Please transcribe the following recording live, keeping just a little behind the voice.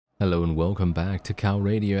Hello and welcome back to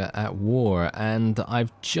Calradia at War, and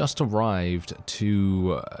I've just arrived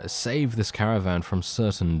to save this caravan from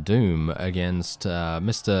certain doom against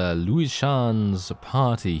Mr. Louis Chan's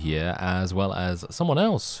party here, as well as someone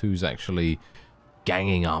else who's actually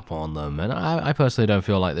ganging up on them. And I personally don't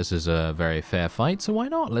feel like this is a very fair fight, so why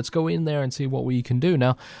not? Let's go in there and see what we can do.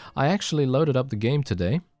 Now, I actually loaded up the game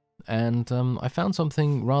today, and I found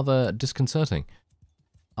something rather disconcerting.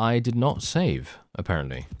 I did not save,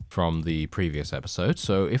 apparently, from the previous episode,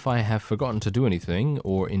 so if I have forgotten to do anything,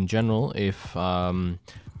 or in general, if, I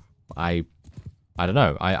don't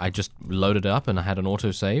know, I just loaded up and I had an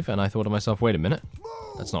autosave, and I thought to myself, wait a minute,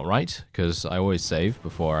 that's not right, because I always save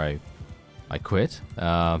before I quit,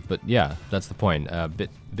 but yeah, that's the point,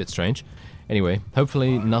 bit strange. Anyway,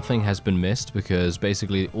 hopefully nothing has been missed, because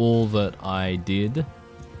basically all that I did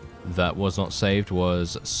that was not saved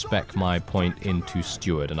was spec my point into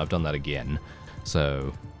Steward, and I've done that again,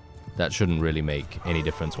 so that shouldn't really make any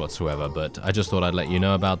difference whatsoever, but I just thought I'd let you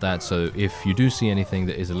know about that, so if you do see anything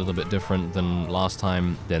that is a little bit different than last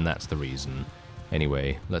time, then that's the reason.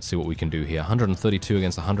 Anyway, let's see what we can do here. 132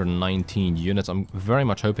 against 119 units. I'm very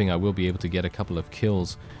much hoping I will be able to get a couple of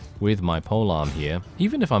kills with my polearm here.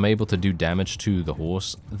 Even if I'm able to do damage to the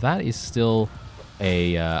horse, that is still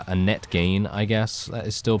a net gain, I guess. That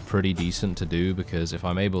is still pretty decent to do, because if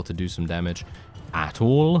I'm able to do some damage at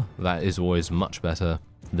all, that is always much better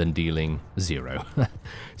than dealing 0.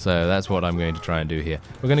 So that's what I'm going to try and do here.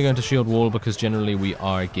 We're going to go into Shield Wall, because generally we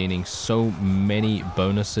are gaining so many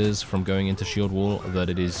bonuses from going into Shield Wall that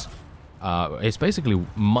it is it's basically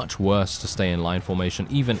much worse to stay in line formation,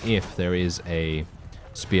 even if there is a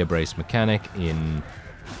spear brace mechanic in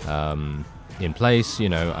place, you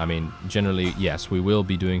know. I mean, generally, yes, we will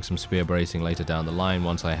be doing some spear bracing later down the line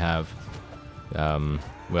once I have,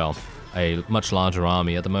 well, a much larger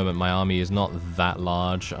army. At the moment, my army is not that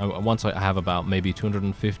large. Once I have about maybe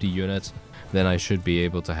 250 units, then I should be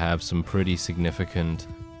able to have some pretty significant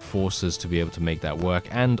forces to be able to make that work.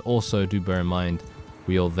 And also, do bear in mind,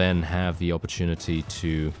 we'll then have the opportunity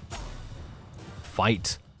to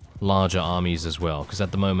fight larger armies as well, because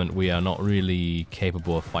at the moment we are not really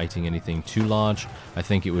capable of fighting anything too large. I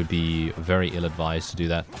think it would be very ill-advised to do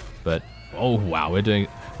that, but oh wow, we're doing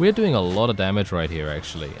a lot of damage right here,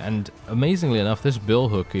 actually. And amazingly enough, this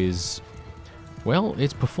billhook is, well,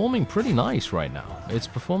 it's performing pretty nice right now. It's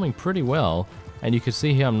performing pretty well, and you can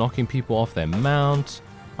see here I'm knocking people off their mount.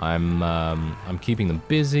 I'm keeping them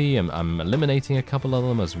busy. I'm eliminating a couple of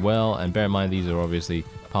them as well, and bear in mind these are obviously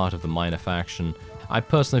part of the minor faction. I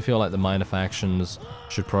personally feel like the minor factions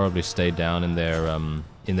should probably stay down in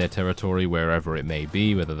their territory, wherever it may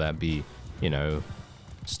be, whether that be, you know,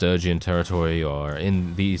 Sturgian territory, or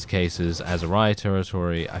in these cases, Azerai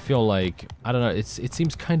territory. I feel like, I don't know, it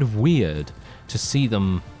seems kind of weird to see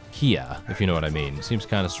them here, if you know what I mean. It seems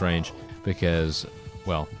kind of strange, because,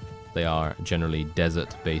 well, they are generally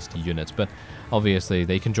desert-based units, but obviously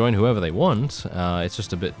they can join whoever they want. It's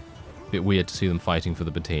just a bit weird to see them fighting for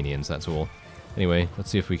the Botanians, that's all. Anyway, let's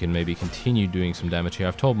see if we can maybe continue doing some damage here.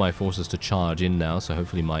 I've told my forces to charge in now, so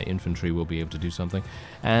hopefully my infantry will be able to do something.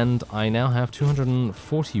 And I now have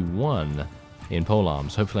 241 in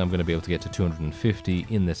polearms. Hopefully I'm going to be able to get to 250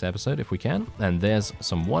 in this episode if we can. And there's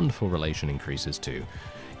some wonderful relation increases too.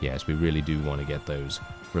 Yes, we really do want to get those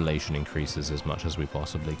relation increases as much as we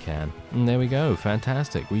possibly can. And there we go,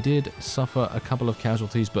 fantastic. We did suffer a couple of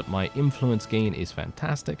casualties, but my influence gain is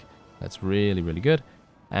fantastic. That's really, really good.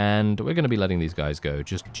 And we're going to be letting these guys go,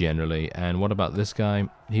 just generally. And what about this guy?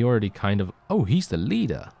 He already kind of... Oh, he's the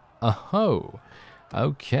leader. Oh,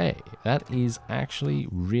 okay. That is actually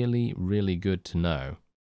really, really good to know.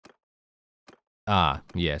 Ah,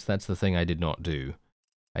 yes, that's the thing I did not do.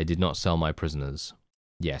 I did not sell my prisoners.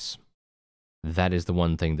 Yes. That is the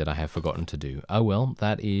one thing that I have forgotten to do. Oh well,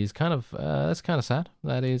 that is kind of, that's kind of sad.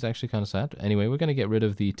 That is actually kind of sad. Anyway, we're going to get rid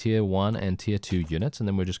of the tier 1 and tier 2 units, and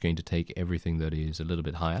then we're just going to take everything that is a little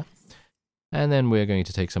bit higher. And then we're going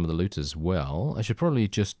to take some of the loot as well. I should probably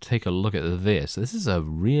just take a look at this. This is a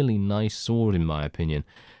really nice sword in my opinion.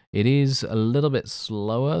 It is a little bit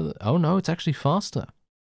slower. Oh no, it's actually faster.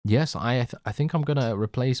 Yes, I think I'm going to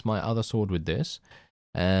replace my other sword with this.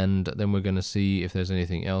 And then we're going to see if there's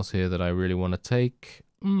anything else here that I really want to take.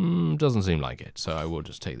 Doesn't seem like it, so I will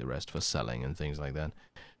just take the rest for selling and things like that.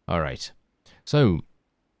 Alright, so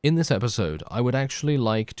in this episode, I would actually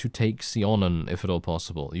like to take Sionen if at all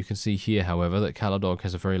possible. You can see here, however, that Caladog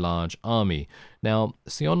has a very large army. Now,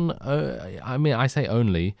 Sion, I mean, I say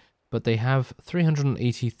only, but they have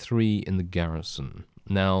 383 in the garrison.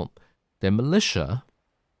 Now, their militia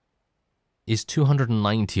is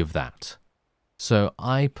 290 of that. So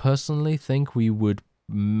I personally think we would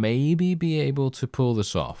maybe be able to pull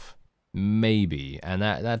this off. Maybe. And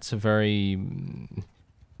that's a very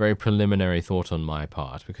preliminary thought on my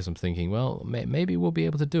part, because I'm thinking, well, maybe we'll be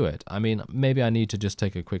able to do it. I mean, maybe I need to just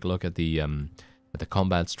take a quick look at the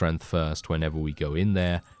combat strength first whenever we go in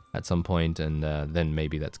there at some point, and then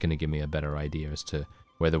maybe that's going to give me a better idea as to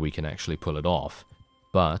whether we can actually pull it off.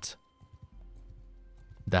 But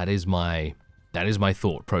that is my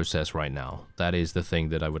thought process right now. That is the thing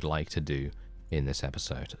that I would like to do in this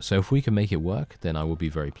episode. So if we can make it work, then I will be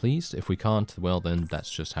very pleased. If we can't, well, then that's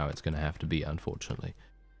just how it's going to have to be, unfortunately.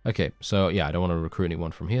 Okay, so yeah, I don't want to recruit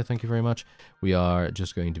anyone from here, thank you very much. We are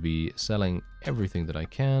just going to be selling everything that I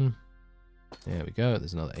can. There we go,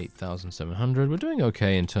 there's another 8,700. We're doing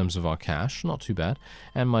okay in terms of our cash, not too bad.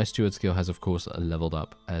 And my steward skill has, of course, leveled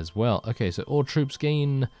up as well. Okay, so all troops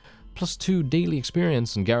gain +2 daily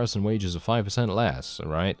experience and garrison wages of 5% less,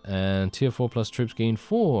 right? And tier 4 plus troops gain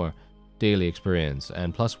 4 daily experience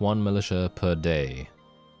and +1 militia per day.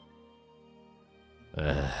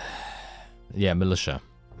 Yeah, militia,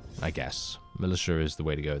 I guess. Militia is the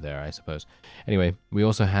way to go there, I suppose. Anyway, we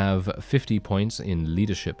also have 50 points in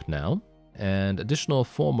leadership now, and additional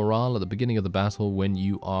 4 morale at the beginning of the battle when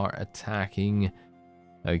you are attacking.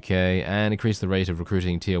 Okay, and increase the rate of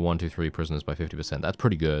recruiting tier 1, 2, 3 prisoners by 50%. That's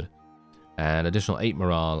pretty good. And additional 8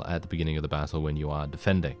 morale at the beginning of the battle when you are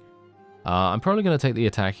defending. I'm probably going to take the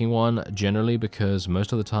attacking one, generally, because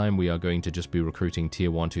most of the time we are going to just be recruiting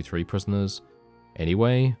tier 1, 2, 3 prisoners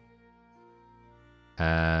anyway.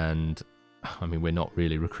 And I mean, we're not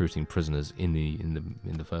really recruiting prisoners in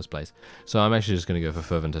the first place. So I'm actually just going to go for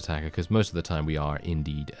fervent attacker, because most of the time we are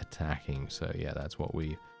indeed attacking. So yeah, that's what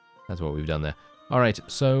we've done there. All right,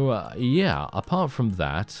 so yeah, apart from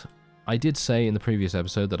that, I did say in the previous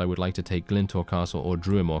episode that I would like to take Glintor Castle or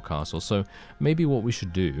Druimore Castle. So maybe what we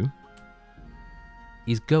should do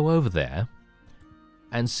is go over there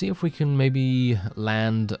and see if we can maybe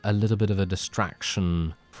land a little bit of a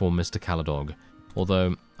distraction for Mr. Caladog.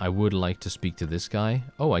 Although I would like to speak to this guy.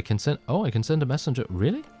 Oh, I can send a messenger.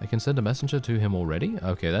 Really? I can send a messenger to him already?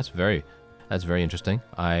 Okay, that's very interesting.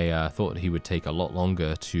 I thought he would take a lot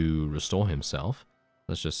longer to restore himself.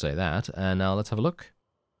 Let's just say that. And now let's have a look.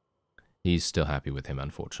 He's still happy with him,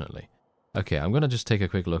 unfortunately. Okay, I'm going to just take a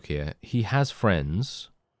quick look here. He has friends.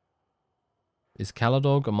 Is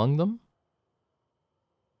Caladog among them?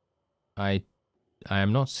 I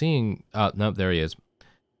am not seeing... Oh, no, there he is.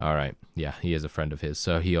 All right. Yeah, he is a friend of his.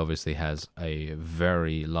 So he obviously has a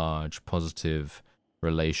very large positive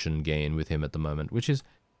relation gain with him at the moment, which is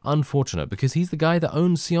unfortunate because he's the guy that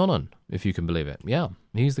owns Sionon, if you can believe it. Yeah,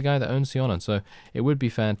 he's the guy that owns Sionon. So it would be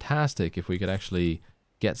fantastic if we could actually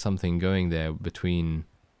get something going there between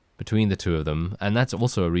the two of them. And that's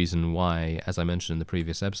also a reason why, as I mentioned in the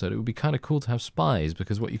previous episode, it would be kind of cool to have spies,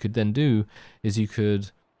 because what you could then do is you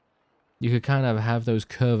could kind of have those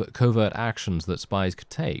covert actions that spies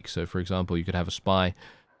could take. So, for example, you could have a spy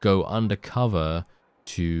go undercover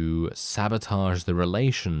to sabotage the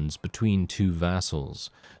relations between two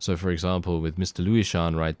vassals. So, for example, with Mr.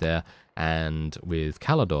 Louishan right there and with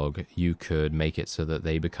Caladog, you could make it so that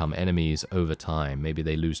they become enemies over time. Maybe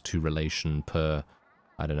they lose 2 relation per,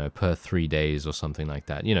 I don't know, per 3 days or something like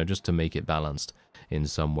that. You know, just to make it balanced in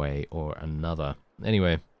some way or another.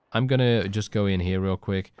 Anyway, I'm going to just go in here real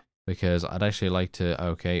quick, because I'd actually like to...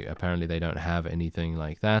 Okay, apparently they don't have anything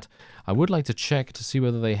like that. I would like to check to see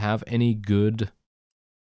whether they have any good...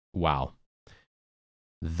 Wow.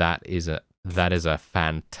 That is a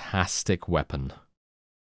fantastic weapon.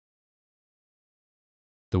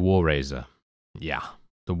 The War Razor. Yeah,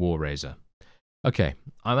 the War Razor. Okay,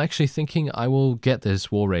 I'm actually thinking I will get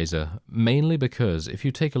this War Razor, mainly because if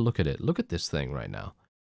you take a look at it, look at this thing right now.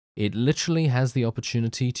 It literally has the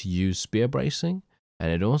opportunity to use spear bracing,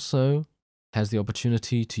 and it also has the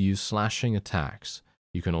opportunity to use slashing attacks.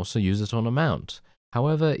 You can also use it on a mount.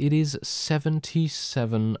 However, it is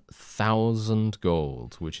 77,000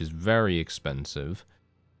 gold, which is very expensive.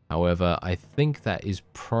 However, I think that is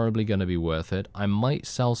probably going to be worth it. I might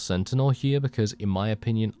sell Sentinel here because, in my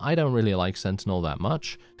opinion, I don't really like Sentinel that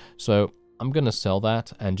much. So I'm going to sell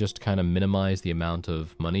that and just kind of minimize the amount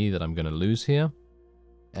of money that I'm going to lose here.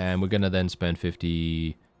 And we're going to then spend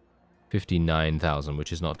 59,000,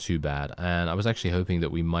 which is not too bad. And I was actually hoping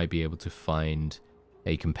that we might be able to find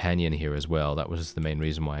a companion here as well. That was the main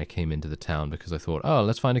reason why I came into the town, because I thought, oh,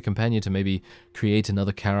 let's find a companion to maybe create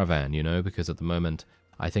another caravan, you know, because at the moment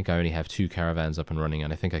I think I only have 2 caravans up and running,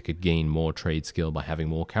 and I think I could gain more trade skill by having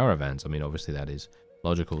more caravans. I mean, obviously that is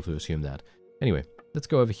logical to assume that. Anyway, let's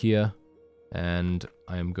go over here, and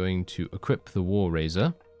I'm going to equip the War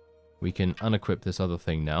Razor. We can unequip this other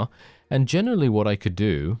thing now. And generally what I could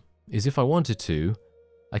do is, if I wanted to,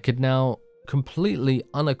 I could now completely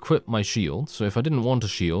unequip my shield. So if I didn't want a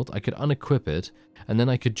shield, I could unequip it, and then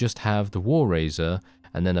I could just have the War Razor,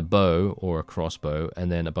 and then a bow or a crossbow,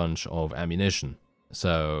 and then a bunch of ammunition.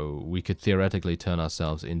 So we could theoretically turn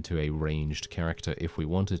ourselves into a ranged character if we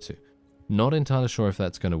wanted to. Not entirely sure if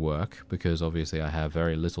that's going to work, because obviously I have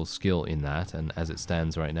very little skill in that, and as it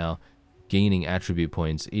stands right now, gaining attribute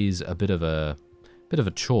points is a bit of a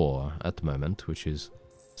chore at the moment, which is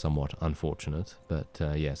somewhat unfortunate. But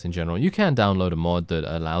yes, in general, you can download a mod that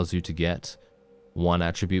allows you to get 1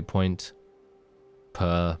 attribute point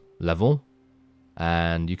per level,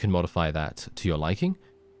 and you can modify that to your liking.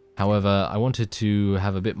 However, I wanted to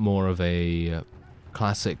have a bit more of a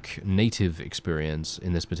classic native experience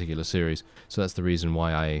in this particular series, so that's the reason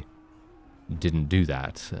why I didn't do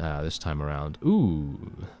that this time around.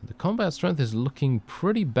 Ooh, the combat strength is looking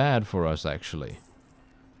pretty bad for us, actually.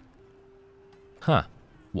 Huh.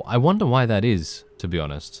 Well, I wonder why that is, to be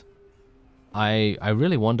honest. I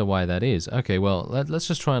really wonder why that is. Okay, well, let's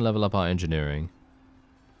just try and level up our engineering.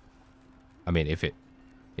 I mean, if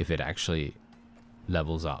it actually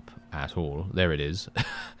levels up at all. There it is.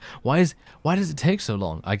 Why does it take so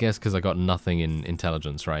long? I guess because I got nothing in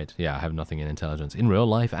intelligence, right? Yeah, I have nothing in intelligence in real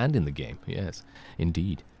life and in the game. Yes,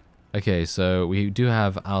 indeed. Okay, so we do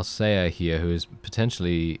have Alcea here, who is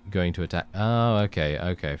potentially going to attack. Oh,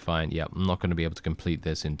 okay, fine. Yep, I'm not going to be able to complete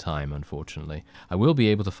this in time, unfortunately. I will be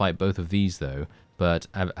able to fight both of these, though, but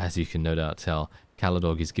as you can no doubt tell,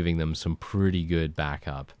 Caladog is giving them some pretty good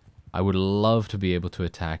backup. I would love to be able to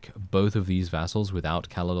attack both of these vassals without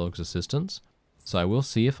Caladog's assistance, so I will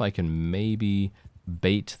see if I can maybe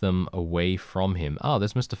bait them away from him. Ah,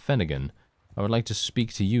 there's Mr. Fennigan. I would like to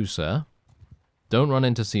speak to you, sir. Don't run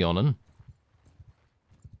into Sionen.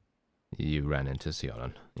 You ran into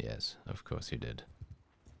Sionen. Yes, of course you did.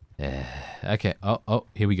 Okay, oh,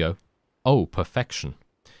 here we go. Oh, perfection.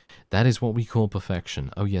 That is what we call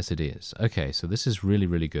perfection. Oh, yes, it is. Okay, so this is really,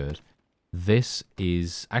 really good. This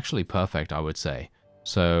is actually perfect, I would say.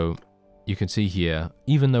 So you can see here,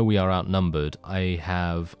 even though we are outnumbered, I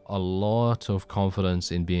have a lot of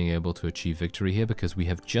confidence in being able to achieve victory here because we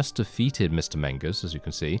have just defeated Mr. Mengus, as you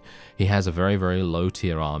can see. He has a very, very low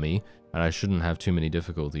tier army, and I shouldn't have too many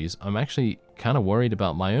difficulties. I'm actually kind of worried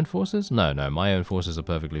about my own forces. No, my own forces are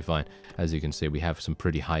perfectly fine. As you can see, we have some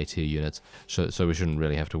pretty high tier units, so we shouldn't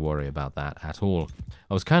really have to worry about that at all.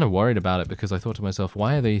 I was kind of worried about it because I thought to myself,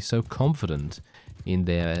 why are they so confident in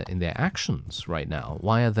their actions right now?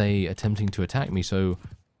 Why are they attempting to attack me so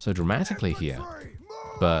dramatically here?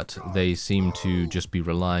 But they seem to just be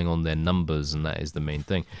relying on their numbers, and that is the main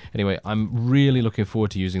thing. Anyway, I'm really looking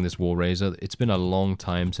forward to using this War Razor. It's been a long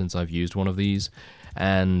time since I've used one of these,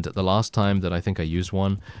 and the last time that I think I used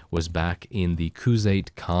one was back in the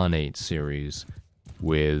Khuzait Khanate series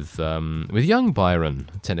with young Byron,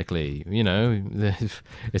 technically. You know,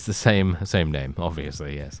 it's the same name,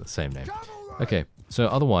 obviously. Yes, the same name. Okay, so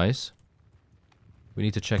otherwise, we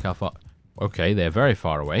need to check how far. Okay, they're very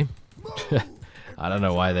far away. I don't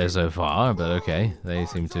know why they're so far, but okay. They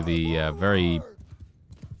seem to be very,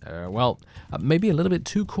 well, maybe a little bit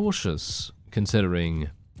too cautious, considering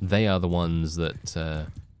they are the ones that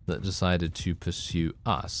that decided to pursue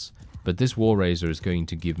us. But this War Razor is going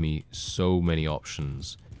to give me so many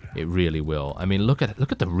options. It really will. I mean, look at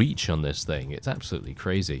the reach on this thing. It's absolutely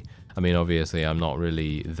crazy. I mean, obviously, I'm not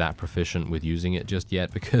really that proficient with using it just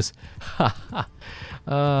yet because I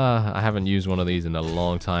haven't used one of these in a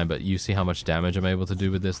long time, but you see how much damage I'm able to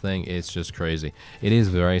do with this thing? It's just crazy. It is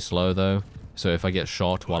very slow, though, so if I get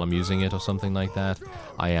shot while I'm using it or something like that,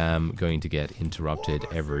 I am going to get interrupted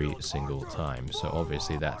every single time. So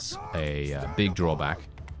obviously, that's a big drawback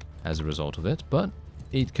as a result of it, but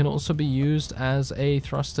it can also be used as a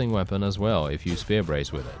thrusting weapon as well if you spear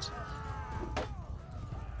brace with it.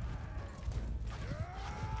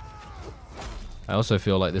 I also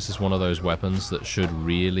feel like this is one of those weapons that should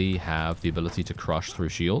really have the ability to crush through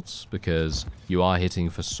shields, because you are hitting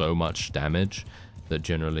for so much damage that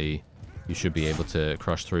generally you should be able to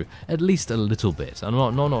crush through at least a little bit. I'm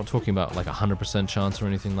not talking about like 100% chance or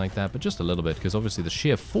anything like that, but just a little bit, because obviously the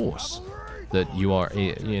sheer force that you are,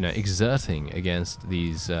 you know, exerting against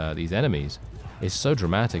these enemies is so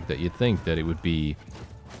dramatic that you'd think that it would be,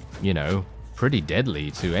 you know, pretty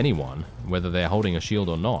deadly to anyone, whether they're holding a shield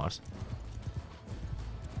or not.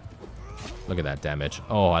 Look at that damage.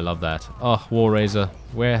 Oh, I love that. Oh, War Razor,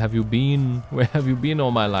 where have you been? Where have you been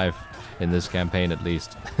all my life? In this campaign, at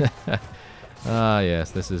least. Ah,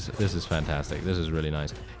 yes, this is fantastic. This is really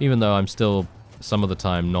nice. Even though I'm still, some of the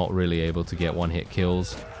time, not really able to get one-hit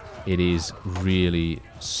kills, it is really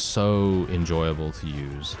so enjoyable to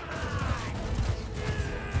use.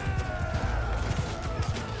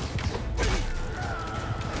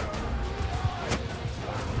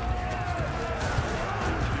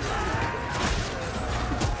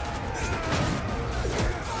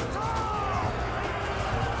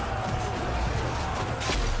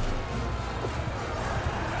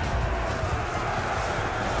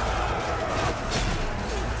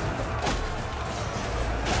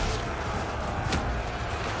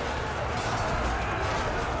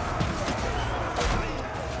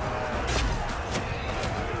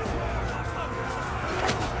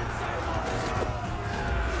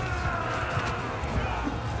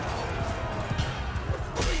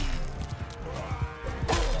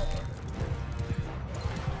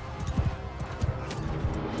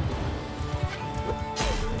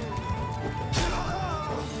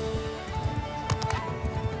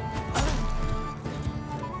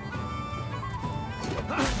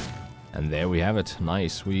 And there we have it.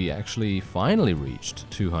 Nice. We actually finally reached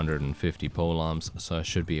 250 polearms, so I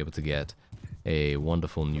should be able to get a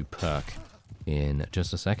wonderful new perk in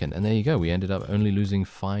just a second. And there you go. We ended up only losing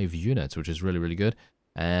 5 units, which is really, really good.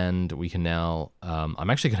 And we can now... I'm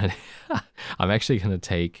actually gonna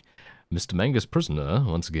take Mr. Mangus prisoner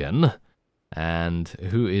once again. And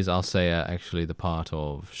who is Alcea actually the part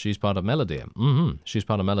of? She's part of Melody. She's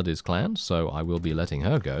part of Melody's clan, so I will be letting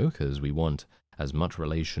her go, because we want as much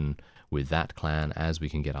relation with that clan as we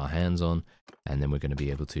can get our hands on. And then we're going to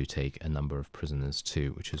be able to take a number of prisoners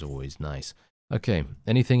too, which is always nice. Okay,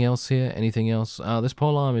 anything else here? Anything else? This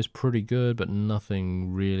polearm is pretty good, but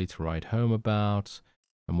nothing really to write home about.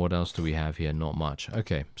 And what else do we have here? Not much.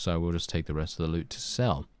 Okay, so we'll just take the rest of the loot to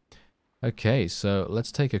sell. Okay, so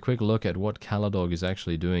let's take a quick look at what Caladog is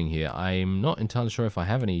actually doing here. I'm not entirely sure if I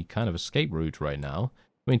have any kind of escape route right now.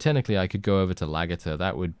 I mean, technically I could go over to Lagata.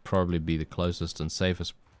 That would probably be the closest and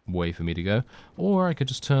safest way for me to go. Or I could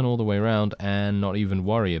just turn all the way around and not even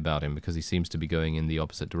worry about him, because he seems to be going in the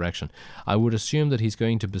opposite direction. I would assume that he's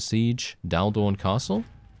going to besiege Daldorn Castle.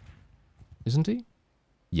 Isn't he?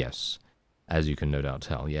 Yes. As you can no doubt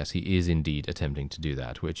tell, yes, he is indeed attempting to do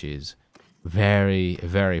that, which is very,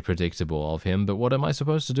 very predictable of him. But what am I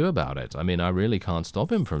supposed to do about it? I mean, I really can't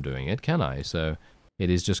stop him from doing it, can I? So it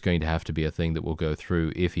is just going to have to be a thing that will go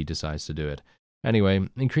through if he decides to do it. Anyway,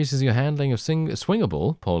 increases your handling of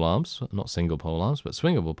swingable polearms, not single polearms, but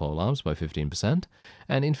swingable polearms by 15%.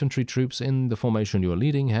 And infantry troops in the formation you're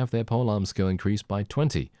leading have their polearm skill increased by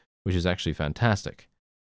 20, which is actually fantastic.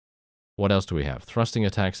 What else do we have? Thrusting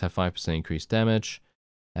attacks have 5% increased damage.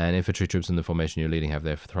 And infantry troops in the formation you're leading have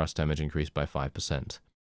their thrust damage increased by 5%.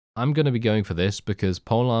 I'm going to be going for this because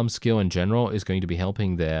polearm skill in general is going to be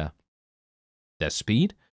helping their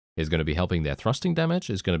speed, is going to be helping their thrusting damage,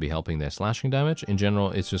 is going to be helping their slashing damage. In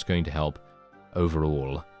general, it's just going to help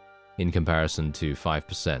overall in comparison to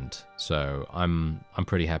 5%. So I'm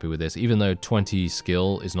pretty happy with this. Even though 20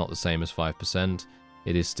 skill is not the same as 5%,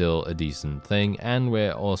 it is still a decent thing, and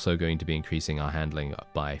we're also going to be increasing our handling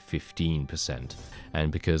by 15%.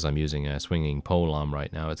 And because I'm using a swinging polearm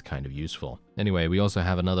right now, it's kind of useful. Anyway, we also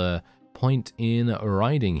have another point in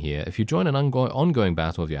riding here. If you join an ongoing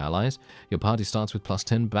battle with your allies, your party starts with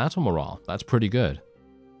 +10 battle morale. That's pretty good.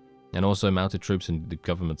 And also mounted troops in the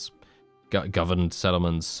governed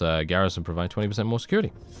settlements garrison provide 20% more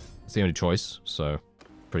security. It's the only choice, so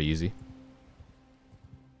pretty easy.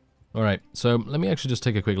 Alright, so let me actually just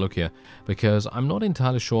take a quick look here, because I'm not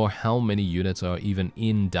entirely sure how many units are even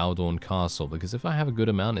in Daldorn Castle, because if I have a good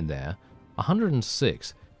amount in there,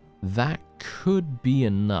 106, that could be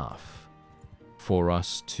enough for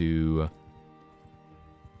us to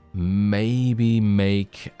maybe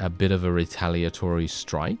make a bit of a retaliatory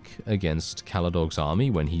strike against Caladog's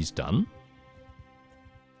army when he's done.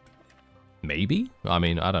 Maybe? I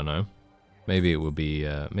mean, I don't know. Maybe it will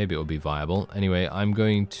be viable. Anyway, I'm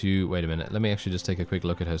going to wait a minute. Let me actually just take a quick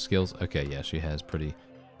look at her skills. Okay, yeah, she has pretty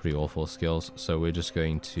awful skills. So we're just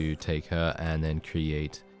going to take her and then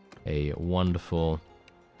create a wonderful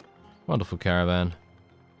caravan.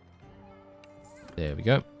 There we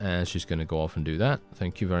go. And she's going to go off and do that.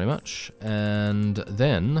 Thank you very much. And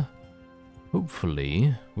then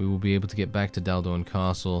hopefully we will be able to get back to Daldorn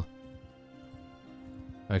Castle.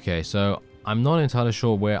 Okay, so I'm not entirely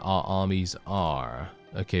sure where our armies are.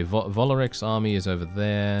 Okay, Volaric's army is over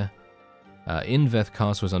there. Inveth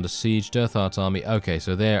Castle is under siege. Durthart's army. Okay,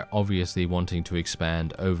 so they're obviously wanting to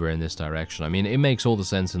expand over in this direction. I mean, it makes all the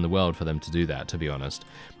sense in the world for them to do that, to be honest.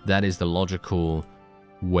 That is the logical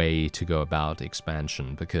way to go about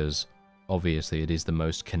expansion, because obviously it is the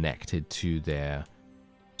most connected to their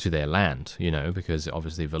land, you know, because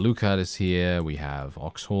obviously Velukad is here. We have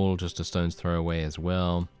Oxhall just a stone's throw away as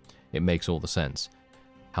well. It makes all the sense.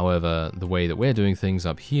 However, the way that we're doing things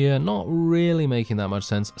up here, not really making that much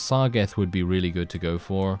sense. Sargeth would be really good to go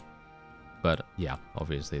for. But yeah,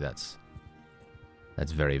 obviously that's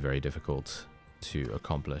very, very difficult to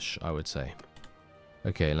accomplish, I would say.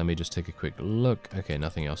 Okay, let me just take a quick look. Okay,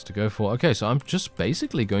 nothing else to go for. Okay, so I'm just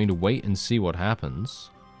basically going to wait and see what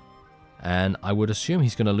happens. And I would assume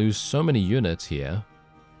he's going to lose so many units here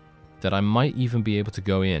that I might even be able to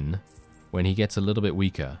go in when he gets a little bit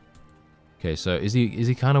weaker. Okay, so is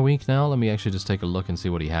he kind of weak now? Let me actually just take a look and see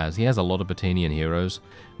what he has. He has a lot of Batanian heroes.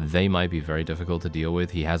 They might be very difficult to deal with.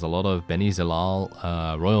 He has a lot of Beni Zilal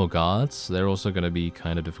Royal Guards. They're also going to be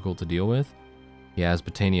kind of difficult to deal with. He has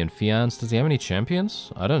Batanian Fians. Does he have any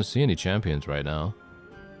champions? I don't see any champions right now.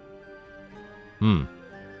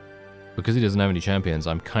 Because he doesn't have any champions,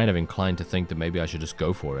 I'm kind of inclined to think that maybe I should just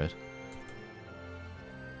go for it.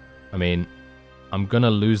 I mean, I'm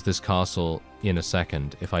gonna lose this castle in a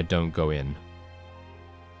second if I don't go in.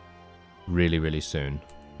 Really, really soon.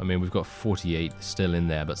 I mean, we've got 48 still in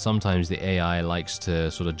there, but sometimes the AI likes to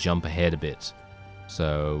sort of jump ahead a bit.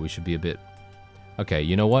 So we should be a bit... Okay,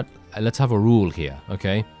 you know what? Let's have a rule here,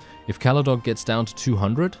 okay? If Caladog gets down to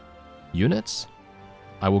 200 units,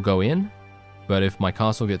 I will go in. But if my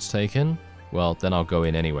castle gets taken, well, then I'll go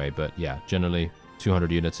in anyway. But yeah, generally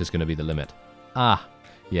 200 units is going to be the limit. Ah,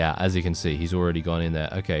 yeah, as you can see, he's already gone in there.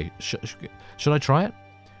 Okay, should I try it?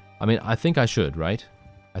 I mean, I think I should, right?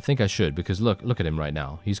 I think I should, because look at him right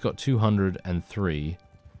now. He's got 203.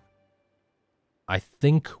 I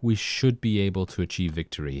think we should be able to achieve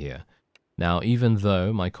victory here. Now, even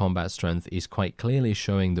though my combat strength is quite clearly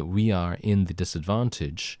showing that we are in the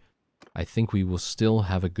disadvantage, I think we will still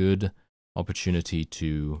have a good opportunity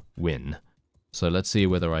to win. So let's see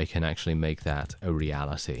whether I can actually make that a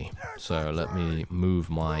reality. So let me move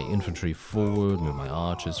my infantry forward, move my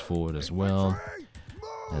archers forward as well.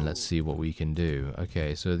 And let's see what we can do.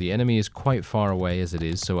 Okay, so the enemy is quite far away as it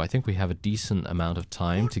is, so I think we have a decent amount of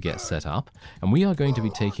time to get set up. And we are going to be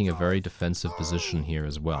taking a very defensive position here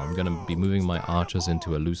as well. I'm going to be moving my archers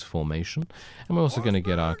into a loose formation. And we're also going to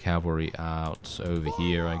get our cavalry out over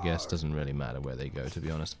here, I guess. Doesn't really matter where they go, to be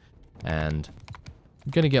honest. And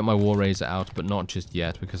I'm going to get my War Razor out, but not just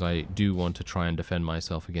yet, because I do want to try and defend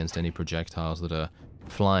myself against any projectiles that are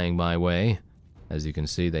flying my way. As you can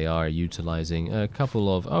see, they are utilizing a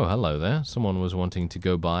couple of... Oh, hello there. Someone was wanting to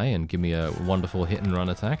go by and give me a wonderful hit-and-run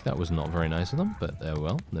attack. That was not very nice of them, but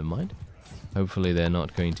well, never mind. Hopefully they're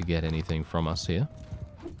not going to get anything from us here.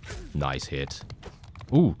 Nice hit.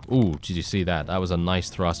 Ooh, did you see that? That was a nice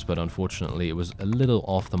thrust, but unfortunately it was a little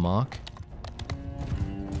off the mark.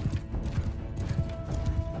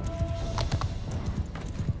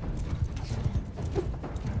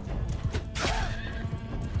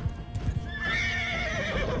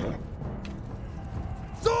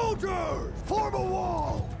 Form a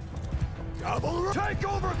wall! Cavalry, take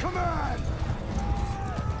over command!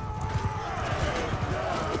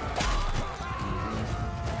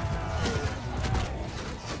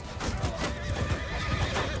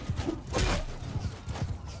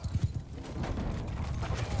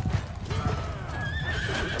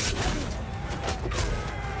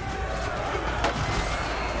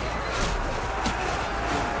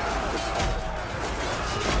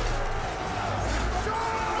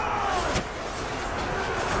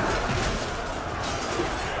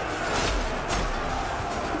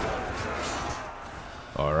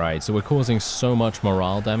 Alright, so we're causing so much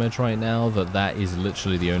morale damage right now that is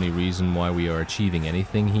literally the only reason why we are achieving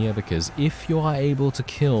anything here, because if you are able to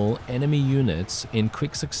kill enemy units in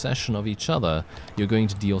quick succession of each other, you're going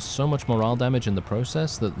to deal so much morale damage in the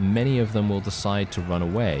process that many of them will decide to run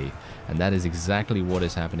away. And that is exactly what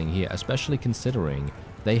is happening here, especially considering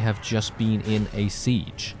they have just been in a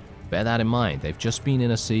siege. Bear that in mind, they've just been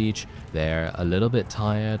in a siege, they're a little bit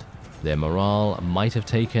tired. Their morale might have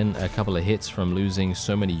taken a couple of hits from losing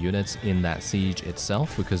so many units in that siege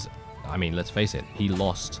itself, because, I mean, let's face it, he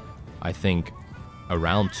lost, I think,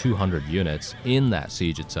 around 200 units in that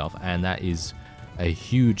siege itself, and that is a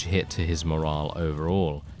huge hit to his morale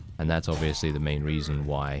overall, and that's obviously the main reason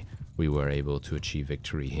why we were able to achieve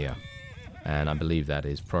victory here. And I believe that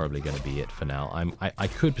is probably going to be it for now. I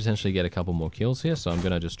could potentially get a couple more kills here, so I'm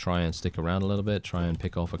going to just try and stick around a little bit, try and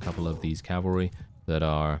pick off a couple of these cavalry that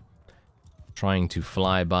are trying to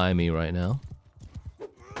fly by me right now.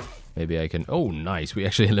 Maybe I can... Oh, nice. We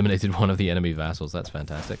actually eliminated one of the enemy vassals. That's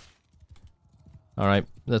fantastic. Alright,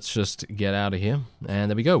 let's just get out of here.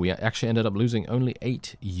 And there we go. We actually ended up losing only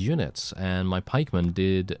 8 units. And my pikemen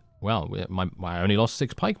did... Well, I only lost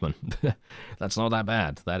 6 pikemen. That's not that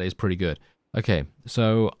bad. That is pretty good. Okay,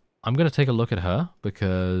 so I'm going to take a look at her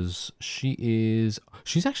because she's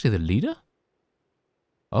actually the leader?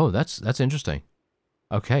 Oh, that's interesting.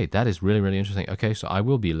 Okay, that is really, really interesting. Okay, so I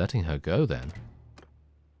will be letting her go then.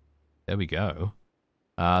 There we go.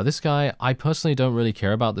 This guy, I personally don't really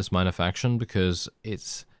care about this minor faction because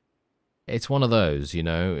it's one of those, you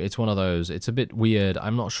know? It's one of those. It's a bit weird.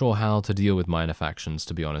 I'm not sure how to deal with minor factions,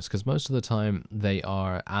 to be honest, because most of the time they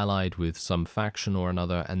are allied with some faction or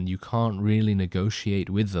another, and you can't really negotiate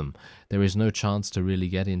with them. There is no chance to really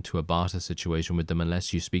get into a barter situation with them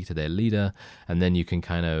unless you speak to their leader, and then you can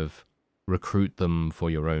kind of recruit them for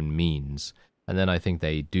your own means. And then I think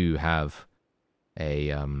they do have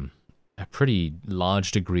a pretty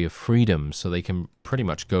large degree of freedom, so they can pretty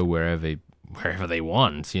much go wherever they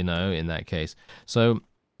want, you know, in that case. So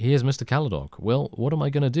here's Mr. Caladog. Well, what am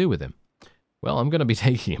I going to do with him? Well, I'm going to be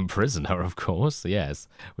taking him prisoner, of course. Yes,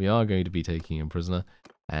 we are going to be taking him prisoner.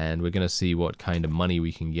 and we're going to see what kind of money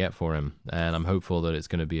we can get for him, and I'm hopeful that it's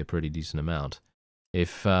going to be a pretty decent amount.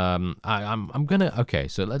 If I'm gonna, okay,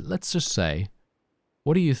 so let's just say,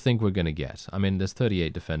 what do you think we're gonna get? I mean, there's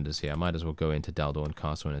 38 defenders here. I might as well go into Daldorn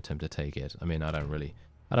Castle and attempt to take it. I mean, I don't really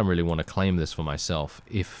want to claim this for myself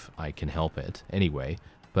if I can help it anyway.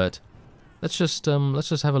 But let's just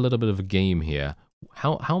have a little bit of a game here.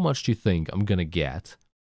 How much do you think I'm gonna get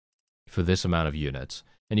for this amount of units?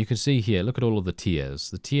 And you can see here, look at all of the tiers.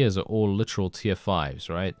 The tiers are all literal tier 5s,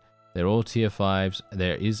 right? They're all tier 5s.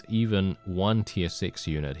 There is even one tier 6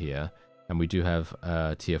 unit here, and we do have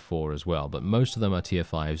tier 4 as well. But most of them are tier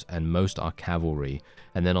 5s, and most are cavalry.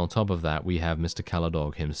 And then on top of that, we have Mr.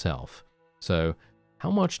 Caladog himself. So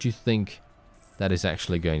how much do you think that is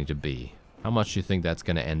actually going to be? How much do you think that's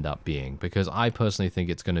going to end up being? Because I personally think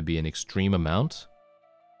it's going to be an extreme amount.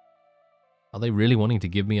 Are they really wanting to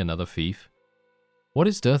give me another fief? What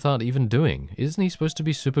is Dirthart even doing? Isn't he supposed to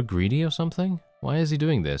be super greedy or something? Why is he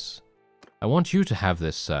doing this? I want you to have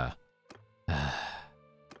this, sir.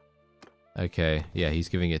 Okay, yeah, he's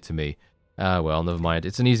giving it to me. Well, never mind.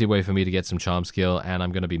 It's an easy way for me to get some charm skill, and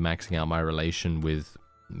I'm going to be maxing out my relation with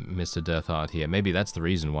Mr. Dirthart here. Maybe that's the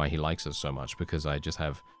reason why he likes us so much, because I just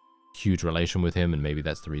have huge relation with him, and maybe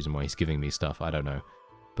that's the reason why he's giving me stuff. I don't know.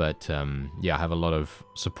 But, yeah, I have a lot of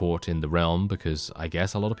support in the realm because I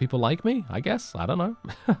guess a lot of people like me, I guess. I don't know.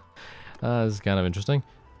 This is kind of interesting.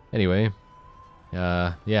 Anyway,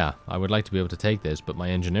 yeah, I would like to be able to take this, but my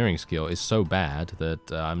engineering skill is so bad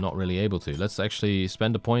that I'm not really able to. Let's actually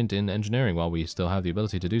spend a point in engineering while we still have the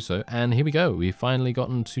ability to do so. And here we go. We've finally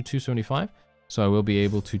gotten to 275. So I will be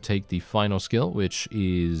able to take the final skill, which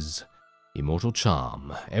is Immortal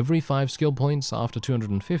Charm. Every 5 skill points after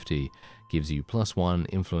 250 gives you +1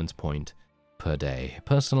 influence point per day.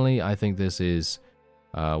 Personally, I think this is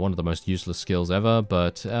one of the most useless skills ever,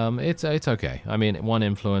 but it's okay. I mean, 1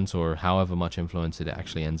 influence, or however much influence it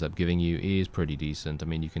actually ends up giving you, is pretty decent. I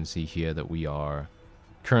mean, you can see here that we are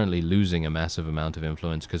currently losing a massive amount of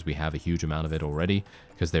influence because we have a huge amount of it already,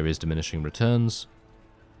 because there is diminishing returns,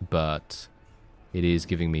 but it is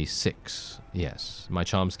giving me 6. Yes, my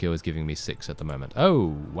charm skill is giving me 6 at the moment.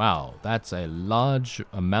 Oh, wow. That's a large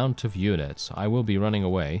amount of units. I will be running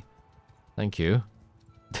away. Thank you.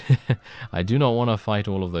 I do not want to fight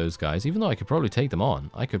all of those guys, even though I could probably take them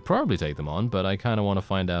on. I could probably take them on, but I kind of want to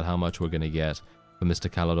find out how much we're going to get for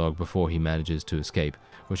Mr. Caladog before he manages to escape,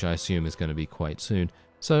 which I assume is going to be quite soon.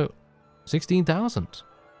 So, 16,000.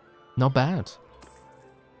 Not bad.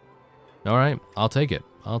 Alright, I'll take it.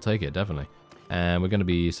 I'll take it, definitely. And we're going to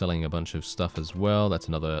be selling a bunch of stuff as well. That's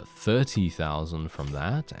another 30,000 from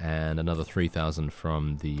that, and another 3,000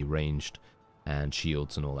 from the ranged and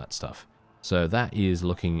shields and all that stuff. So that is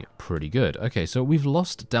looking pretty good. Okay, so we've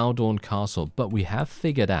lost Daldorn Castle, but we have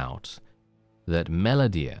figured out that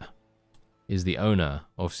Melodier is the owner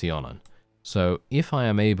of Sionon. So if I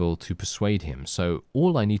am able to persuade him, so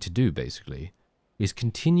all I need to do basically is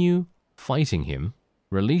continue fighting him,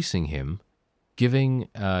 releasing him, giving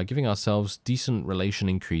ourselves decent relation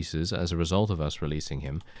increases as a result of us releasing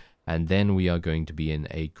him, and then we are going to be in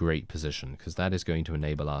a great position, because that is going to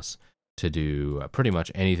enable us to do pretty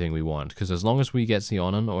much anything we want. Because as long as we get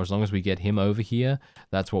Sionon, or as long as we get him over here,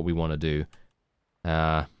 that's what we want to do.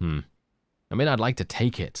 I mean, I'd like to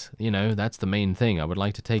take it, you know, that's the main thing. I would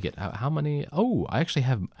like to take it. How many? Oh, I actually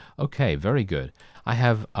have, okay, very good. I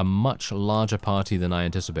have a much larger party than I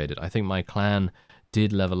anticipated. I think my clan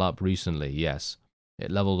did level up recently, yes.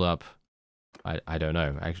 It leveled up, I don't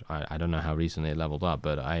know, actually, I don't know how recently it leveled up,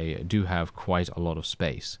 but I do have quite a lot of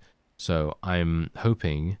space. So I'm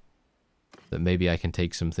hoping that maybe I can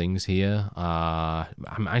take some things here.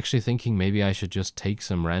 I'm actually thinking maybe I should just take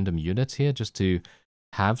some random units here just to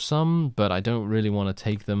have some, but I don't really want to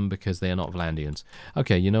take them because they are not Vlandians.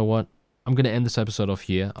 Okay, you know what? I'm going to end this episode off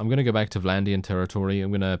here. I'm going to go back to Vlandian territory.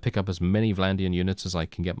 I'm going to pick up as many Vlandian units as I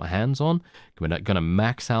can get my hands on. I'm going to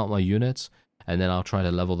max out my units, and then I'll try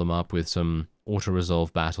to level them up with some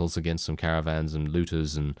auto-resolve battles against some caravans and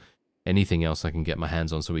looters and anything else I can get my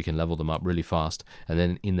hands on so we can level them up really fast. And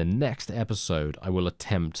then in the next episode, I will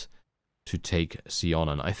attempt to take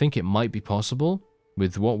Sionon. I think it might be possible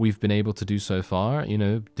with what we've been able to do so far, you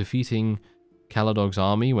know, defeating Caladog's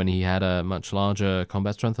army when he had a much larger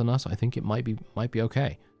combat strength than us. I think it might be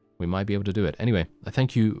okay. We might be able to do it. Anyway, I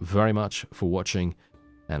thank you very much for watching,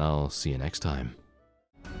 and I'll see you next time.